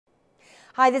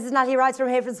Hi, this is Natalie Rydstrom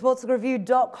here from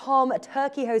Sportsbook.com.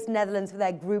 Turkey host Netherlands for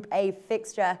their Group A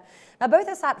fixture. Now, both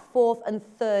are sat 4th and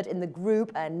 3rd in the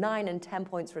group, 9 and 10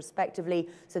 points respectively.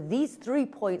 So these 3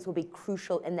 points will be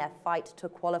crucial in their fight to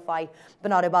qualify.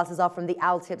 Bernardo Baltazar from the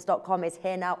owltips.com is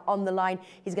here now on the line.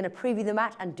 He's going to preview the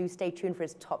match, and do stay tuned for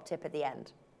his top tip at the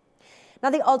end. Now,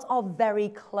 the odds are very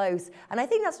close, and I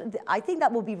think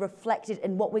that will be reflected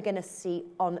in what we're going to see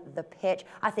on the pitch.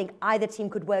 I think either team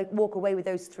could walk away with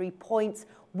those 3 points.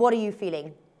 What are you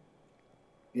feeling?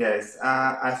 Yes,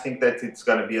 I think that it's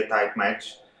going to be a tight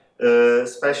match,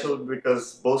 especially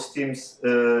because both teams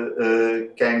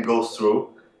can go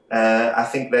through. I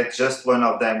think that just one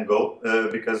of them go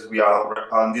because we are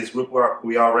on this group where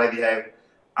we already have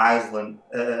Iceland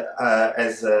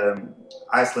as the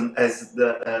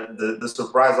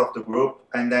surprise of the group,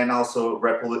 and then also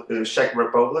Czech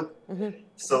Republic.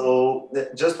 So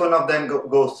just one of them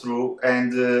goes through,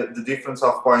 and the difference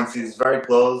of points is very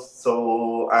close.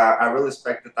 So I really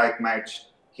expect a tight match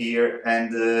here,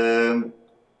 and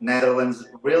Netherlands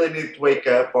really need to wake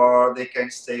up, or they can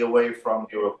stay away from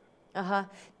Europe.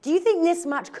 Do you think this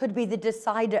match could be the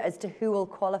decider as to who will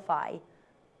qualify?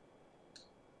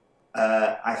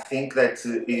 I think that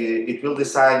it will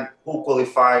decide who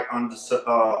qualify on the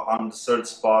 3rd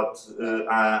spot.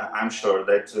 I'm sure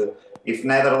that if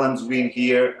Netherlands win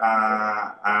here,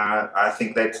 I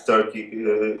think that Turkey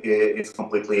is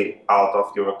completely out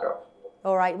of Euro Cup.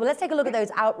 All right, well, let's take a look at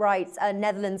those outrights.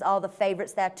 Netherlands are the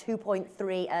favourites. They're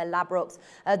 2.3 Labrooks.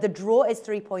 The draw is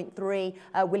 3.3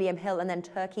 William Hill, and then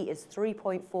Turkey is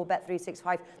 3.4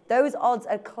 Bet365. Those odds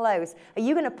are close. Are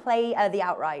you going to play the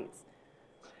outrights?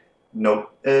 No,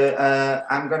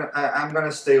 I'm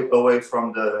gonna stay away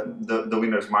from the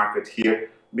winners market here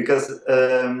because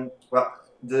well,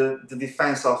 the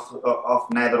defense of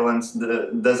Netherlands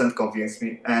doesn't convince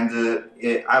me, and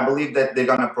I believe that they're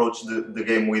gonna approach the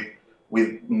game with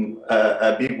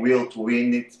a big will to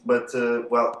win it. But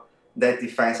well, that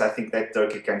defense, I think that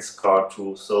Turkey can score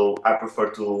too. So I prefer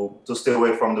to stay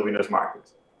away from the winners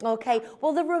market. Okay,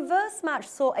 well, the reverse match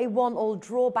saw a 1-1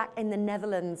 draw back in the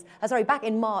Netherlands, back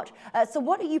in March. So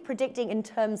what are you predicting in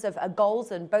terms of goals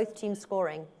and both teams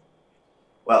scoring?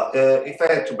 Well, if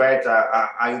I had to bet,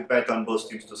 I would bet on both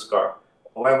teams to score.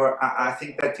 However, I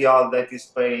think that the odd that is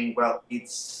paying, well,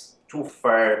 it's too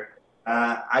fair.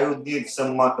 I would need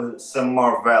some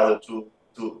more value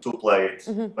to play it.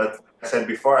 But as I said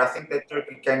before, I think that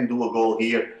Turkey can do a goal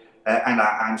here, and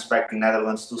I'm expecting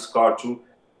Netherlands to score too.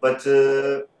 But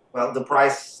well, the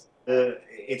price,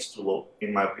 it's too low,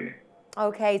 in my opinion.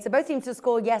 Okay, so both teams to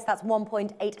score, yes, that's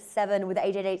 1.87 with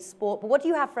 888 Sport. But what do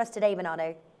you have for us today,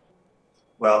 Bernardo?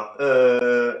 Well,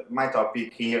 my top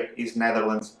pick here is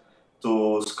Netherlands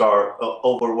to score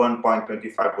over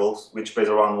 1.25 goals, which pays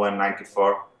around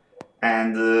 194.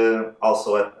 And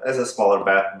also as a smaller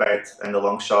bet and a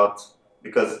long shot,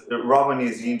 because Robin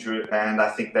is injured, and I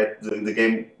think that the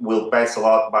game will pass a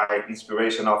lot by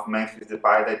inspiration of Memphis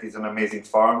Depay, that is an amazing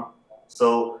form.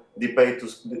 So the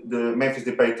Memphis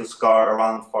Depay to score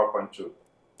around 4.2.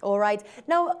 All right.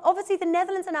 Now, obviously, the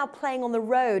Netherlands are now playing on the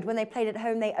road. When they played at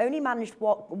home, they only managed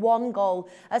 1 goal.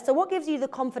 So what gives you the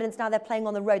confidence now they're playing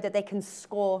on the road that they can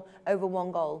score over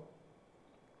 1 goal?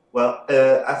 Well,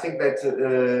 I think that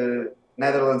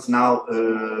Netherlands now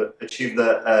achieved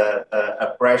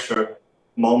a pressure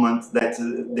moment that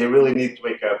they really need to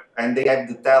wake up, and they have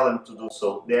the talent to do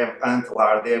so. They have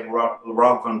Antelaar, they have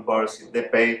Rob van Persie, they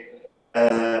pay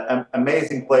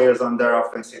amazing players on their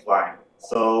offensive line.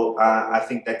 So I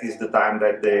think that is the time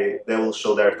that they will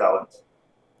show their talent.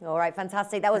 All right,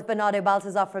 fantastic. That was Bernardo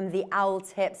Baltazar from the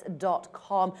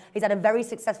owltips.com. He's had a very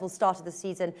successful start of the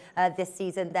season, this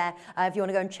season there. If you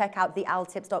want to go and check out the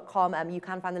owltips.com, you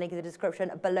can find the link in the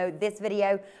description below this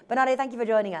video. Bernardo, thank you for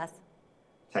joining us.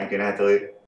 Thank you, Natalie.